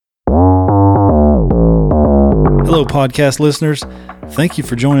Hello, podcast listeners. Thank you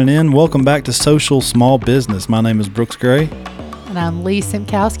for joining in. Welcome back to Social Small Business. My name is Brooks Gray. And I'm Leigh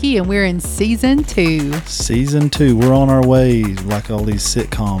Simkowski, and we're in season 2. Season 2. We're on our way, like all these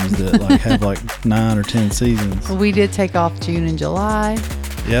sitcoms that have 9 or 10 seasons. We did take off June and July.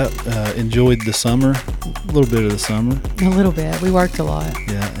 Yep. Enjoyed the summer, a little bit of the summer. A little bit. We worked a lot.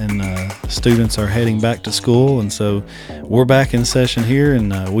 Yeah, and students are heading back to school, and so we're back in session here,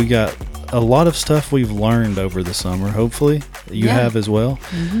 and we got a lot of stuff we've learned over the summer. Hopefully you have as well.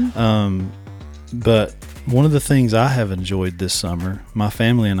 Mm-hmm. But one of the things I have enjoyed this summer, my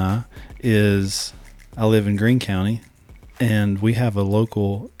family and I, is I live in Greene County, and we have a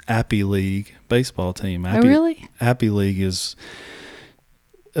local Appy League baseball team. Oh, really? Appy League is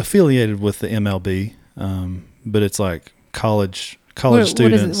affiliated with the MLB, but it's like college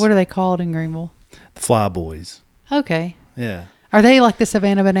students. What are they called in Greenville? The Fly Boys. Okay. Yeah. Are they like the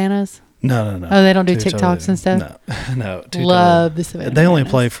Savannah Bananas? No. Oh, they don't do TikToks and stuff? No. Love the Savannah They only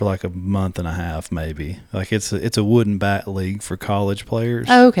Bananas. play for like a month and a half, maybe. Like it's a wooden bat league for college players.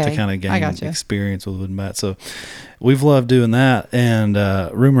 Oh, okay. To kind of gain gotcha. experience with wooden bats. So we've loved doing that. And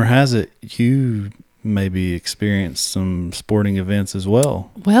rumor has it you maybe experienced some sporting events as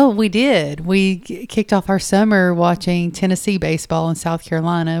well. Well, we did. We kicked off our summer watching Tennessee baseball in South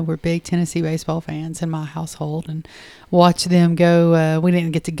Carolina. We're big Tennessee baseball fans in my household, and watched them go. We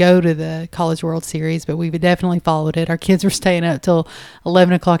didn't get to go to the College World Series, but we definitely followed it. Our kids were staying up till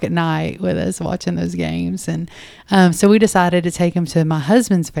 11 o'clock at night with us watching those games. And so we decided to take them to my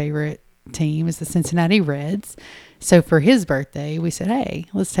husband's favorite team, is the Cincinnati Reds. So for his birthday, we said, hey,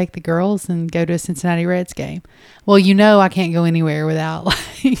 let's take the girls and go to a Cincinnati Reds game. Well, I can't go anywhere without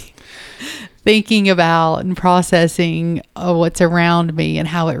thinking about and processing what's around me and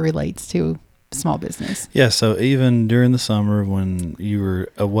how it relates to small business. Yeah, so even during the summer when you were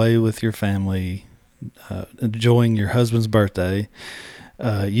away with your family, enjoying your husband's birthday,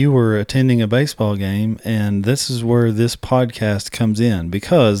 you were attending a baseball game, and this is where this podcast comes in,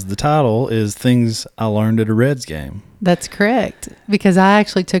 because the title is Things I Learned at a Reds Game. That's correct, because I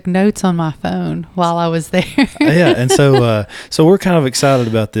actually took notes on my phone while I was there. Yeah, and so we're kind of excited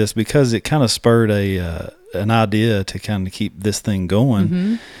about this because it kind of spurred an idea to kind of keep this thing going,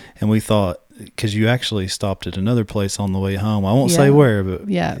 mm-hmm. And we thought, because you actually stopped at another place on the way home. I won't say where, but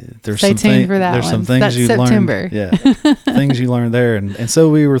there's Stay tuned for that. There's one. some things That's you September. learned. Yeah, things you learned there, and so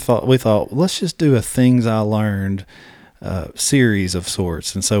we thought let's just do a Things I Learned series of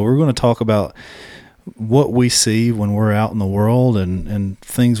sorts, and so we're going to talk about what we see when we're out in the world and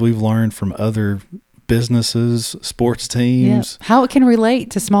things we've learned from other businesses, sports teams, how it can relate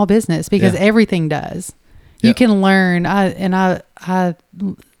to small business, because everything does. You can learn. I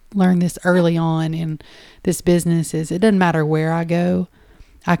learned this early on in this business is it doesn't matter where I go,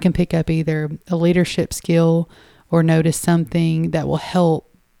 I can pick up either a leadership skill or notice something that will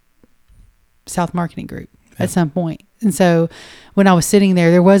help South Marketing Group at some point. And so when I was sitting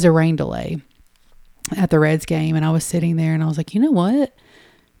there was a rain delay at the Reds game, and I was sitting there and I was like, you know what?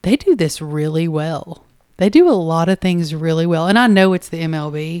 They do this really well. They do a lot of things really well. And I know it's the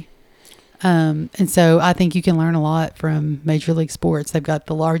MLB. And so I think you can learn a lot from Major League Sports. They've got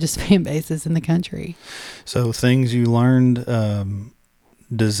the largest fan bases in the country. So things you learned,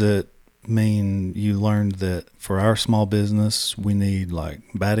 does it mean you learned that for our small business, we need like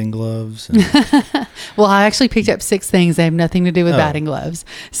batting gloves? And well, I actually picked up 6 things that have nothing to do with batting gloves.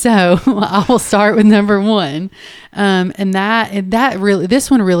 So I will start with number 1. And that really,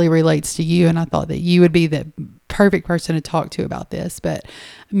 this one really relates to you. And I thought that you would be the perfect person to talk to about this, but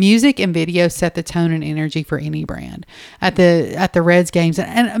music and video set the tone and energy for any brand at the Reds games,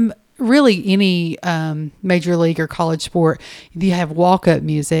 and really any major league or college sport. You have walk-up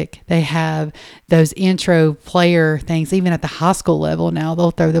music. They have those intro player things. Even at the high school level now,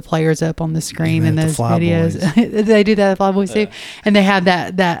 they'll throw the players up on the screen in those videos. They do that at Fly Boys too, and they have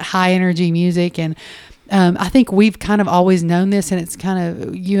that high energy music. And I think we've kind of always known this, and it's kind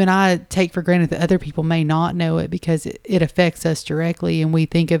of, you and I take for granted that other people may not know it because it affects us directly, and we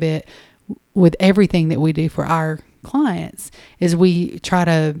think of it with everything that we do for our clients is we try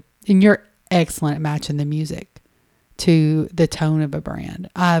to, and you're excellent at matching the music to the tone of a brand.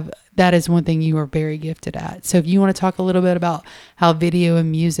 That is one thing you are very gifted at. So if you want to talk a little bit about how video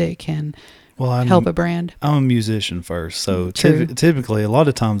and music can help a brand. I'm a musician first, so typically a lot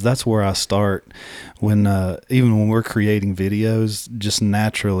of times that's where I start when even when we're creating videos. Just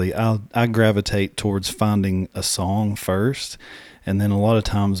naturally I gravitate towards finding a song first, and then a lot of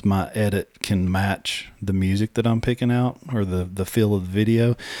times my edit can match the music that I'm picking out or the feel of the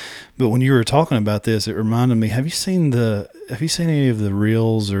video. But when you were talking about this, it reminded me, have you seen any of the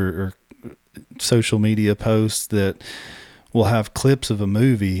reels or social media posts that will have clips of a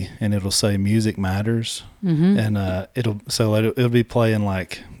movie and it'll say music matters. And it'll be playing,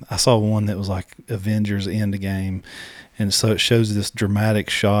 like, I saw one that was like Avengers Endgame, and so it shows this dramatic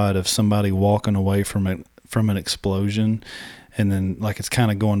shot of somebody walking away from an explosion, and then like it's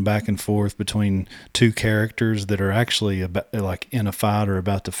kind of going back and forth between two characters that are actually like in a fight or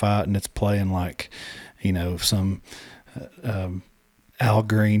about to fight, and it's playing like, you know, some Al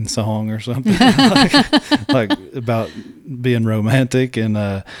Green song or something like about being romantic, and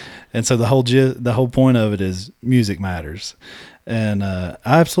so the whole point of it is music matters, and I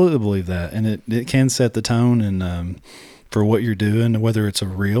absolutely believe that, and it can set the tone and for what you're doing, whether it's a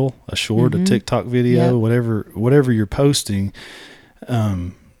reel, a short, a TikTok video, whatever you're posting.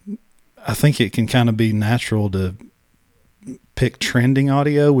 I think it can kind of be natural to pick trending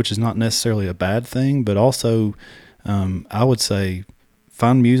audio, which is not necessarily a bad thing, but also I would say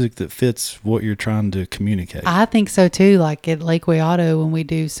find music that fits what you're trying to communicate. I think so too. Like at Lakeway Auto, when we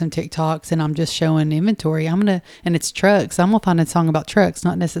do some TikToks and I'm just showing inventory, and it's trucks, I'm going to find a song about trucks,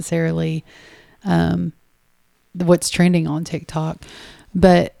 not necessarily what's trending on TikTok,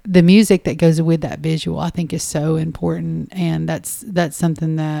 but the music that goes with that visual, I think, is so important. And that's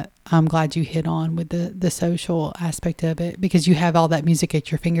something that I'm glad you hit on with the social aspect of it, because you have all that music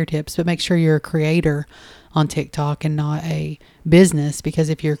at your fingertips, but make sure you're a creator on TikTok and not a business, because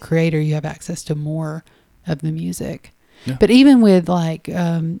if you're a creator, you have access to more of the music. Yeah. But even with like,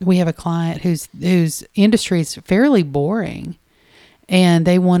 we have a client whose industry is fairly boring, and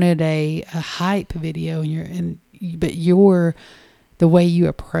they wanted a hype video, but the way you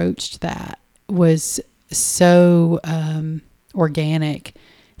approached that was so organic,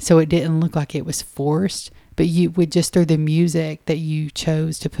 so it didn't look like it was forced. But you would just, through the music that you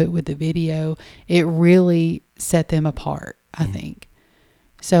chose to put with the video, it really set them apart, I think.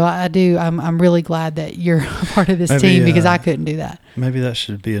 So I'm really glad that you're a part of this team, because I couldn't do that. Maybe that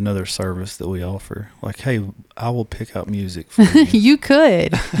should be another service that we offer. Like, hey, I will pick out music for you. You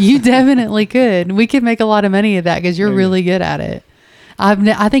could. You definitely could. We could make a lot of money at that, because you're really good at it.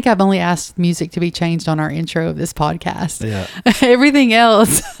 I think I've only asked music to be changed on our intro of this podcast. Yeah. Everything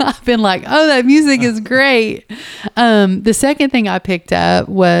else, I've been like, oh, that music is great. The second thing I picked up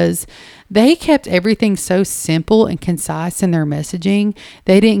was they kept everything so simple and concise in their messaging.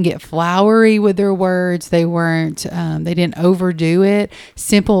 They didn't get flowery with their words. They didn't overdo it.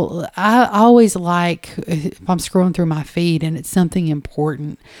 Simple. I always like, if I'm scrolling through my feed and it's something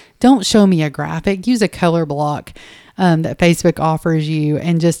important, don't show me a graphic. Use a color block that Facebook offers you,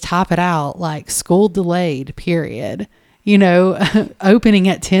 and just type it out like school delayed, period. You know, opening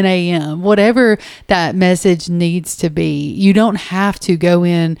at 10 a.m., whatever that message needs to be. You don't have to go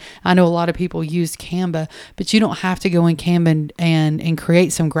in. I know a lot of people use Canva, but you don't have to go in Canva and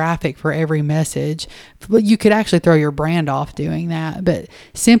create some graphic for every message. But you could actually throw your brand off doing that. But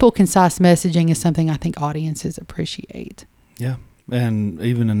simple, concise messaging is something I think audiences appreciate. Yeah. And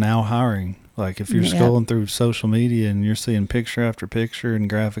even in now hiring, like if you're scrolling through social media and you're seeing picture after picture and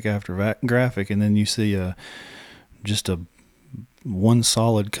graphic after graphic, and then you see just a one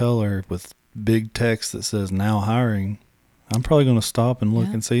solid color with big text that says now hiring, I'm probably going to stop and look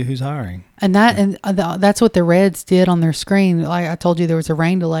and see who's hiring. And that's what the Reds did on their screen. Like I told you, there was a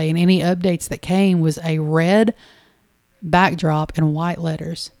rain delay, and any updates that came was a red backdrop and white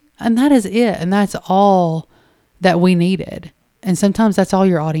letters. And that is it. And that's all that we needed. And sometimes that's all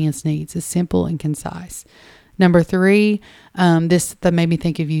your audience needs, is simple and concise. Number 3, this that made me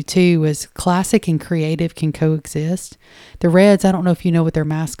think of you too, was classic and creative can coexist. The Reds, I don't know if you know what their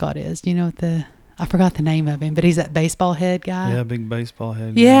mascot is. Do you know what I forgot the name of him, but he's that baseball head guy. Yeah, big baseball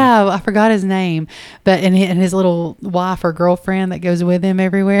head guy. Yeah, I forgot his name. But and his little wife or girlfriend that goes with him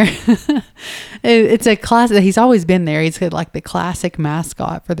everywhere. It's a classic. He's always been there. He's like the classic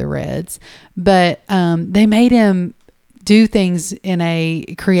mascot for the Reds. But they made him do things in a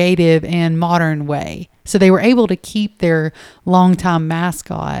creative and modern way. So they were able to keep their longtime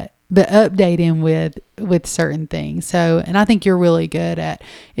mascot, but update him with certain things. So, and I think you're really good at,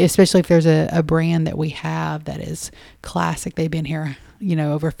 especially if there's a brand that we have that is classic. They've been here,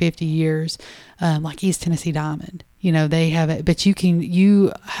 over 50 years, like East Tennessee Diamond. They have it, but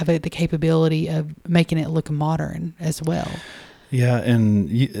you have the capability of making it look modern as well. Yeah, and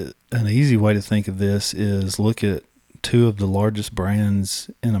an easy way to think of this is look at 2 of the largest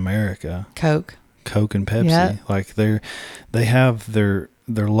brands in America. Coke and Pepsi. Yeah. Like they have their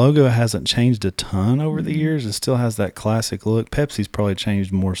logo hasn't changed a ton over the years. It still has that classic look. Pepsi's probably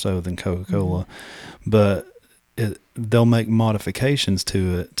changed more so than Coca-Cola, but they'll make modifications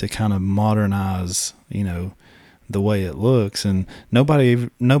to it to kind of modernize, the way it looks, and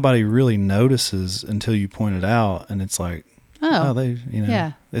nobody really notices until you point it out, and it's like, they,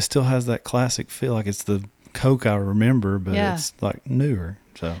 it still has that classic feel, like it's the Coke I remember, but it's like newer.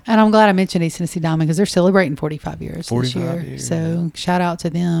 So, and I'm glad I mentioned East Tennessee Diamond because they're celebrating 45 years 45 this year. Years, so shout out to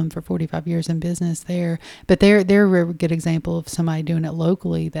them for 45 years in business there. But they're a really good example of somebody doing it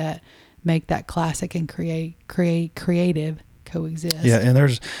locally that make that classic and creative coexist. Yeah,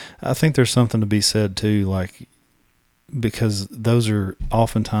 and I think there's something to be said too, like, because those are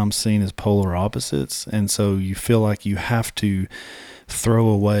oftentimes seen as polar opposites, and so you feel like you have to throw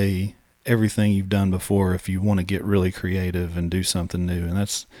away everything you've done before if you want to get really creative and do something new, and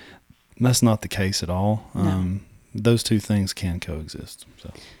that's not the case at all. No. Those two things can coexist,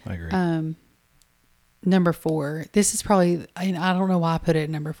 so I agree. Number 4, this is probably, I don't know why I put it at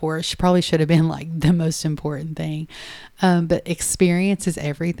number 4. It probably should have been like the most important thing, but experience is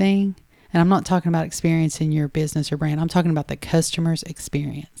everything. And I'm not talking about experience in your business or brand. I'm talking about the customer's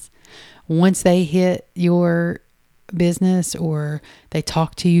experience. Once they hit your business or they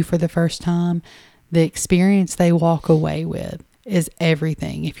talk to you for the first time, the experience they walk away with is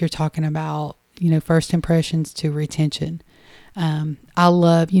everything. If you're talking about, first impressions to retention. I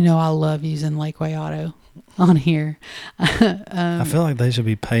love using Lakeway Auto on here. I feel like they should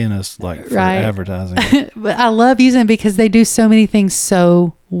be paying us for advertising. But I love using it because they do so many things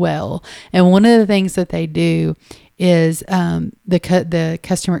so well. And one of the things that they do is the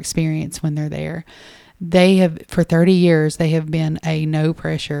customer experience when they're there. They have, for 30 years, they have been a no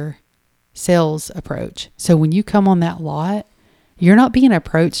pressure sales approach. So when you come on that lot, you're not being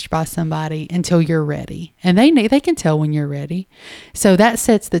approached by somebody until you're ready. And they can tell when you're ready. So that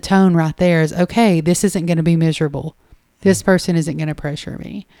sets the tone right there as, okay, this isn't going to be miserable. This person isn't going to pressure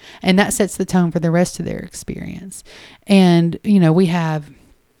me. And that sets the tone for the rest of their experience. And, we have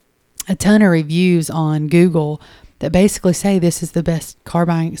a ton of reviews on Google that basically say this is the best car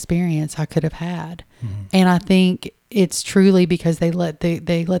buying experience I could have had. Mm-hmm. And I think it's truly because they let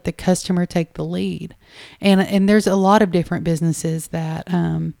the customer take the lead. And there's a lot of different businesses that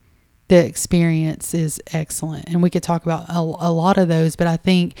the experience is excellent. And we could talk about a lot of those, but I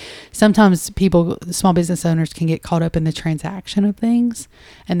think sometimes small business owners can get caught up in the transaction of things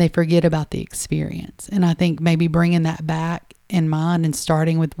and they forget about the experience. And I think maybe bringing that back in mind and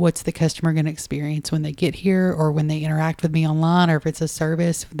starting with what's the customer going to experience when they get here or when they interact with me online, or if it's a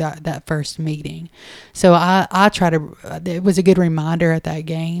service, that first meeting. So I try to, it was a good reminder at that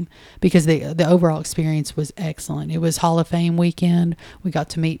game because the overall experience was excellent. It was Hall of Fame weekend. We got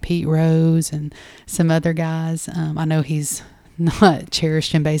to meet Pete Rose and some other guys. I know he's not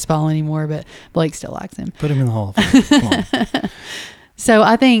cherished in baseball anymore, but Blake still likes him. Put him in the Hall of Fame. Come on. So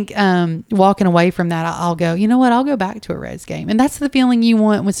I think walking away from that, I'll go, you know what? I'll go back to a Reds game. And that's the feeling you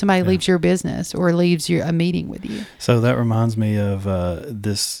want when somebody leaves your business or leaves a meeting with you. So that reminds me of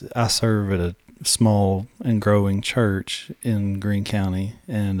this. I serve at a small and growing church in Greene County.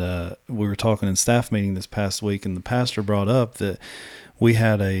 And we were talking in staff meeting this past week, and the pastor brought up that we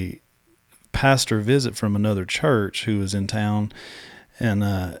had a pastor visit from another church who was in town.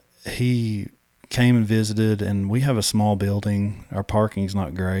 And he came and visited, and we have a small building. Our parking's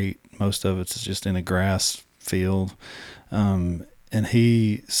not great. Most of it's just in a grass field. And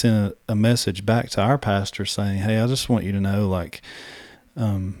he sent a message back to our pastor saying, hey, I just want you to know,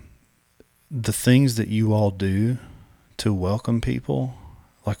 the things that you all do to welcome people,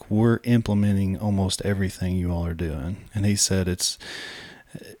 we're implementing almost everything you all are doing. And he said,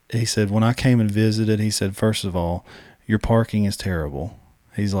 when I came and visited, he said, first of all, your parking is terrible.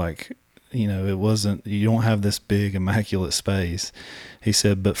 He's like, you don't have this big immaculate space. He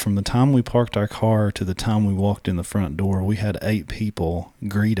said, but from the time we parked our car to the time we walked in the front door, we had 8 people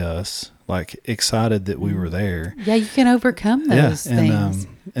greet us, excited that we were there. Yeah, you can overcome those things.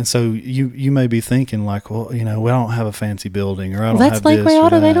 And so you may be thinking well, we don't have a fancy building, or I don't that's have this. That's Lakeway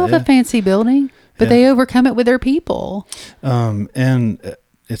Auto. They don't have a fancy building, but they overcome it with their people. And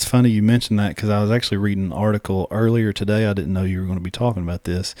it's funny you mentioned that because I was actually reading an article earlier today. I didn't know you were going to be talking about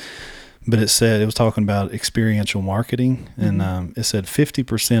this. But it was talking about experiential marketing, and it said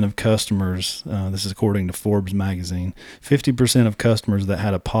 50% of customers, this is according to Forbes magazine, 50% of customers that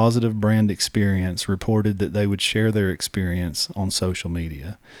had a positive brand experience reported that they would share their experience on social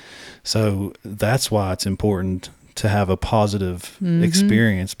media. So that's why it's important to have a positive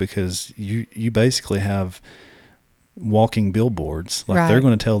experience, because you basically have walking billboards. They're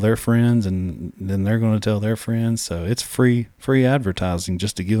going to tell their friends, and then they're going to tell their friends. So it's free advertising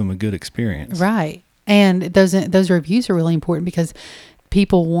just to give them a good experience. Right. And those reviews are really important because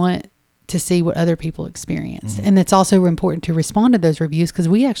people want to see what other people experienced. And it's also important to respond to those reviews, because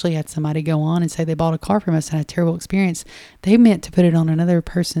we actually had somebody go on and say they bought a car from us and had a terrible experience. They meant to put it on another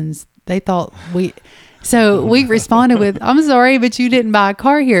person's. They thought so we responded with, I'm sorry, but you didn't buy a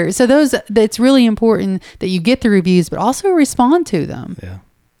car here. So it's really important that you get the reviews, but also respond to them. Yeah.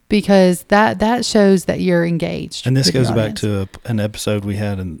 Because that shows that you're engaged. And this goes back to an episode we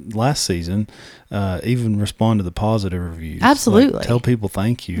had in last season. Even respond to the positive reviews. Absolutely. Like, tell people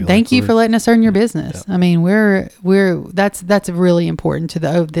thank you. Thank you for letting us earn your business. Yeah. I mean, that's really important to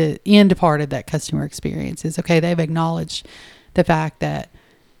the end part of that customer experience is, okay, they've acknowledged the fact that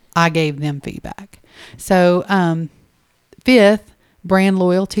I gave them feedback. So, fifth, brand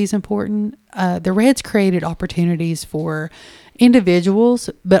loyalty is important. The Reds created opportunities for individuals,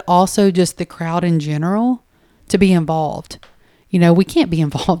 but also just the crowd in general to be involved. We can't be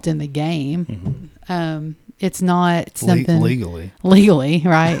involved in the game. It's not something legally,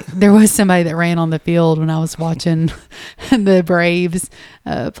 right? There was somebody that ran on the field when I was watching the Braves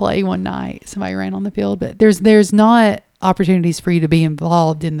play one night. Somebody ran on the field, but there's not opportunities for you to be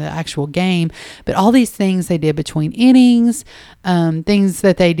involved in the actual game. But all these things they did between innings, things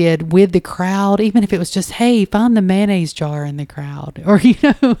that they did with the crowd, even if it was just, hey, find the mayonnaise jar in the crowd, or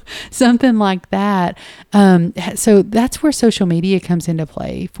something like that. So that's where social media comes into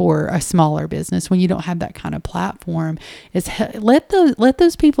play for a smaller business when you don't have that kind of platform. Is let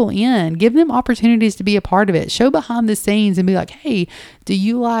those people in, give them opportunities to be a part of it, show behind the scenes and be like, hey, do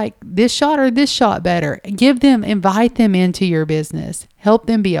you like this shot or this shot better? Invite them into your business, help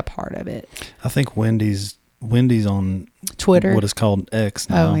them be a part of it. I think Wendy's on Twitter, what is called X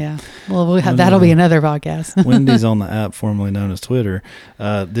now. Oh yeah, well that'll be another podcast. Wendy's on the app formerly known as Twitter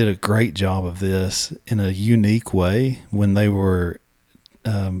did a great job of this in a unique way when they were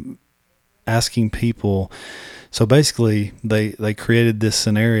asking people. So basically, they created this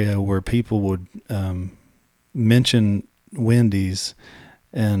scenario where people would mention Wendy's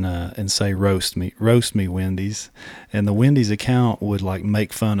and say roast me Wendy's, and the Wendy's account would like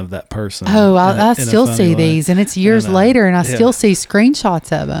make fun of that person. Oh, I still see these, and it's years later, and I still see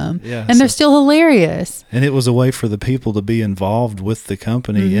screenshots of them, and they're still hilarious. And it was a way for the people to be involved with the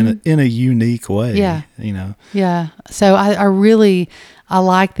company in a unique way. Yeah, Yeah. So I really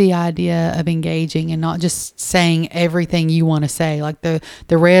like the idea of engaging and not just saying everything you want to say. Like the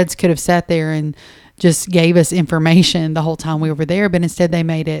Reds could have sat there and just gave us information the whole time we were there, but instead they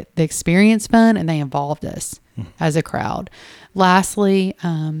made the experience fun and they involved us as a crowd. Lastly,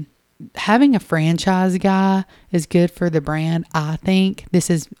 having a franchise guy is good for the brand. I think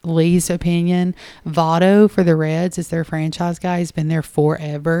this is Leigh's opinion. Votto for the Reds is their franchise guy. He's been there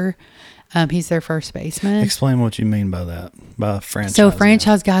forever. He's their first baseman. Explain what you mean by that, by franchise. So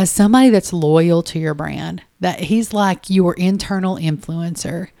franchise guy is somebody that's loyal to your brand, that he's like your internal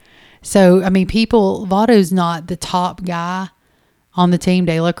influencer. So, I mean, Votto's not the top guy on the team.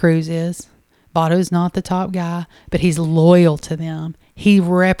 De La Cruz is. Votto's not the top guy, but he's loyal to them. He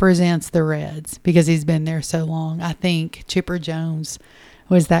represents the Reds because he's been there so long. I think Chipper Jones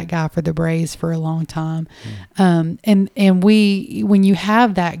was that guy for the Braves for a long time. And when you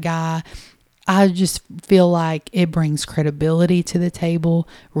have that guy, I just feel like it brings credibility to the table,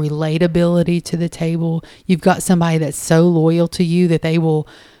 relatability to the table. You've got somebody that's so loyal to you that they will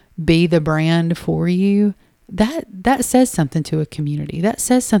be the brand for you. That says something to a community. That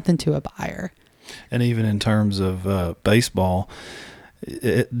says something to a buyer. And even in terms of baseball,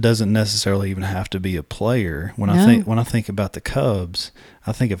 it doesn't necessarily even have to be a player. When I think about the Cubs,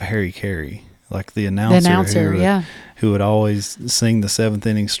 I think of Harry Carey, like the announcer who would always sing the seventh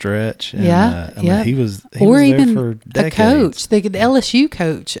inning stretch. And, he was even there for decades. A coach, the LSU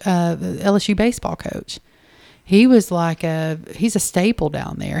coach, the LSU baseball coach. He was he's a staple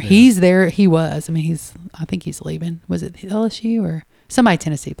down there. Yeah. He's there. He was. I mean, I think he's leaving. Was it LSU or somebody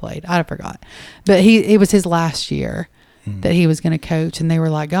Tennessee played? I forgot. But it was his last year that he was going to coach, and they were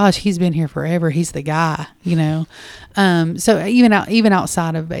like, "Gosh, he's been here forever. He's the guy," So even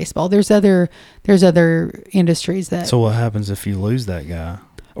outside of baseball, there's other industries that. So what happens if you lose that guy?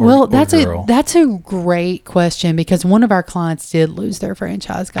 That's a great question, because one of our clients did lose their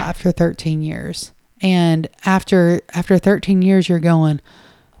franchise guy after 13 years. And after 13 years, you're going,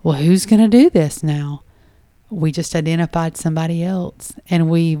 well, who's going to do this now? We just identified somebody else, and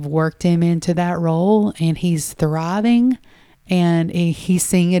we've worked him into that role, and he's thriving, and he's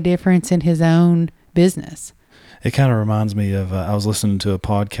seeing a difference in his own business. It kind of reminds me of, I was listening to a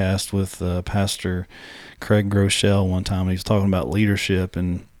podcast with Pastor Craig Groeschel one time, and he was talking about leadership,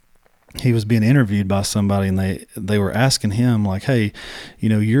 and he was being interviewed by somebody, and they were asking him like, hey,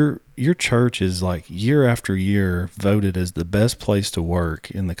 your church is like year after year voted as the best place to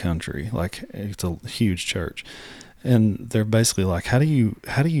work in the country. Like, it's a huge church. And they're basically like, how do you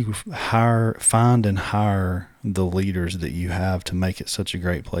find and hire the leaders that you have to make it such a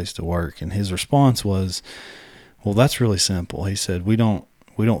great place to work? And his response was, well, that's really simple. He said, we don't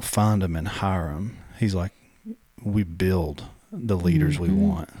find them and hire them. He's like, we build the leaders we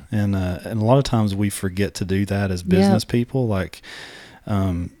want. And a lot of times we forget to do that as business people. Like,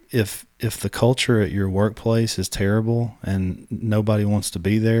 if the culture at your workplace is terrible and nobody wants to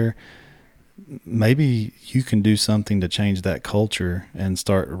be there, maybe you can do something to change that culture and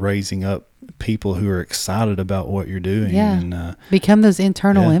start raising up people who are excited about what you're doing. Yeah. And become those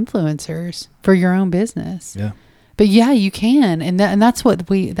internal influencers for your own business. Yeah. But yeah, you can. And that's what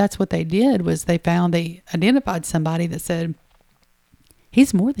they did, was they identified somebody that said,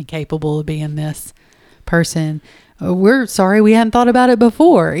 he's more than capable of being this person. We're sorry we hadn't thought about it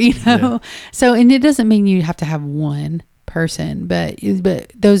before, Yeah. So, and it doesn't mean you have to have one person, but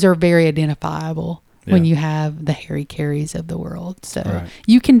those are very identifiable when you have the Harry Careys of the world. So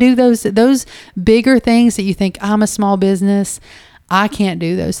you can do those bigger things that you think, I'm a small business, I can't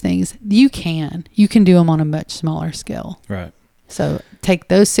do those things. You can do them on a much smaller scale. Right. So take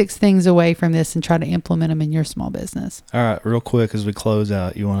those 6 things away from this and try to implement them in your small business. All right, real quick as we close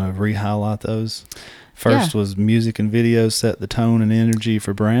out, you want to re-highlight those? First was music and video set the tone and energy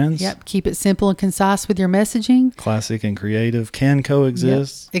for brands. Yep. Keep it simple and concise with your messaging. Classic and creative can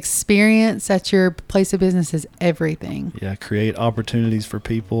coexist. Yep. Experience at your place of business is everything. Yeah. Create opportunities for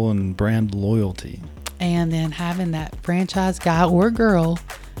people and brand loyalty. And then having that franchise guy or girl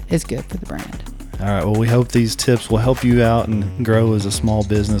is good for the brand. All right. Well, we hope these tips will help you out and grow as a small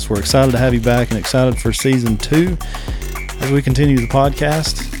business. We're excited to have you back and excited for season 2 as we continue the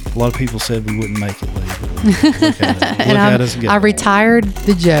podcast. A lot of people said we wouldn't make it, Leigh. Look at us go. I retired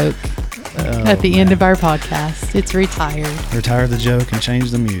the joke at the end of our podcast. It's retired. Retire the joke and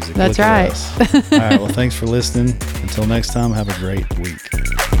change the music. That's right. All right. Well, thanks for listening. Until next time, have a great week.